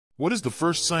What is the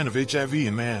first sign of HIV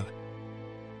in man?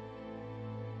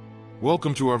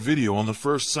 Welcome to our video on the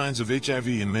first signs of HIV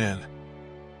in man.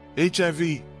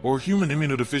 HIV, or human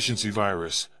immunodeficiency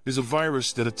virus, is a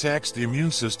virus that attacks the immune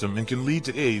system and can lead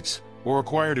to AIDS, or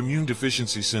acquired immune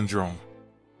deficiency syndrome.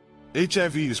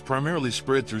 HIV is primarily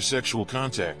spread through sexual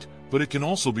contact, but it can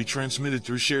also be transmitted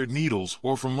through shared needles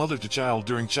or from mother to child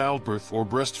during childbirth or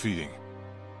breastfeeding.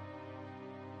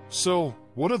 So,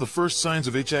 what are the first signs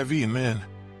of HIV in men?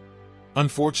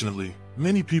 Unfortunately,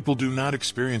 many people do not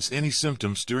experience any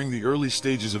symptoms during the early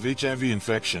stages of HIV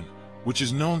infection, which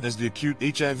is known as the acute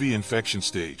HIV infection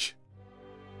stage.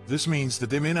 This means that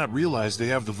they may not realize they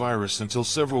have the virus until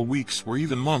several weeks or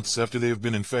even months after they have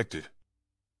been infected.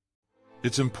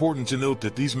 It's important to note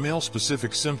that these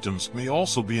male-specific symptoms may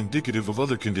also be indicative of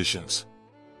other conditions.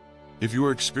 If you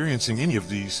are experiencing any of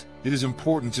these, it is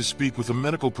important to speak with a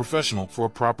medical professional for a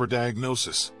proper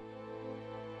diagnosis.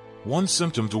 One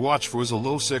symptom to watch for is a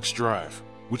low sex drive,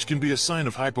 which can be a sign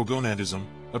of hypogonadism,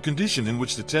 a condition in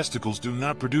which the testicles do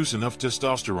not produce enough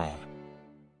testosterone.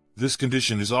 This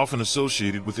condition is often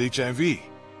associated with HIV.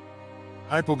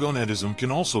 Hypogonadism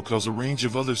can also cause a range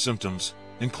of other symptoms,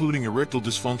 including erectile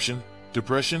dysfunction,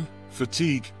 depression,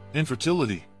 fatigue,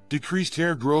 infertility, decreased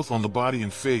hair growth on the body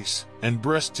and face, and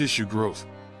breast tissue growth.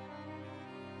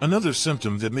 Another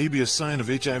symptom that may be a sign of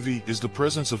HIV is the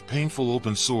presence of painful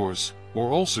open sores,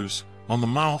 or ulcers, on the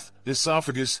mouth,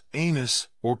 esophagus, anus,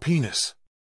 or penis.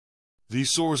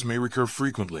 These sores may recur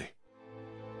frequently.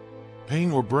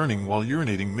 Pain or burning while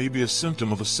urinating may be a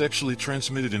symptom of a sexually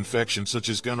transmitted infection such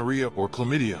as gonorrhea or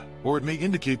chlamydia, or it may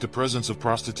indicate the presence of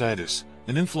prostatitis,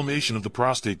 an inflammation of the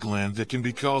prostate gland that can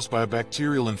be caused by a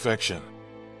bacterial infection.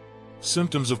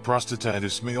 Symptoms of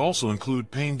prostatitis may also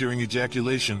include pain during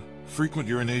ejaculation, frequent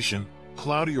urination,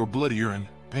 cloudy or bloody urine,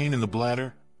 pain in the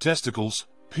bladder, testicles,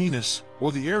 penis,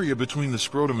 or the area between the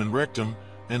scrotum and rectum,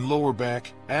 and lower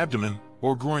back, abdomen,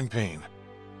 or groin pain.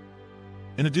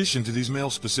 In addition to these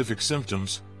male-specific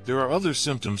symptoms, there are other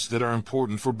symptoms that are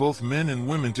important for both men and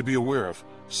women to be aware of,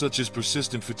 such as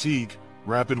persistent fatigue,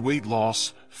 rapid weight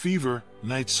loss, fever,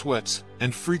 night sweats,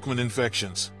 and frequent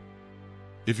infections.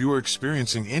 If you are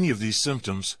experiencing any of these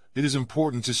symptoms, it is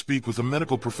important to speak with a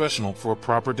medical professional for a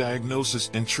proper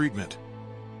diagnosis and treatment.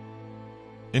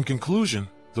 In conclusion,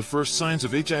 the first signs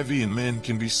of HIV in men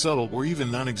can be subtle or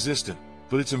even non-existent,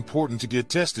 but it's important to get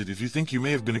tested if you think you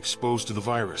may have been exposed to the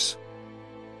virus.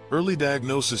 Early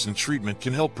diagnosis and treatment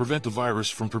can help prevent the virus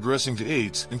from progressing to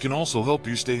AIDS and can also help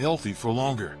you stay healthy for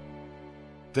longer.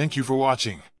 Thank you for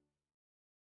watching.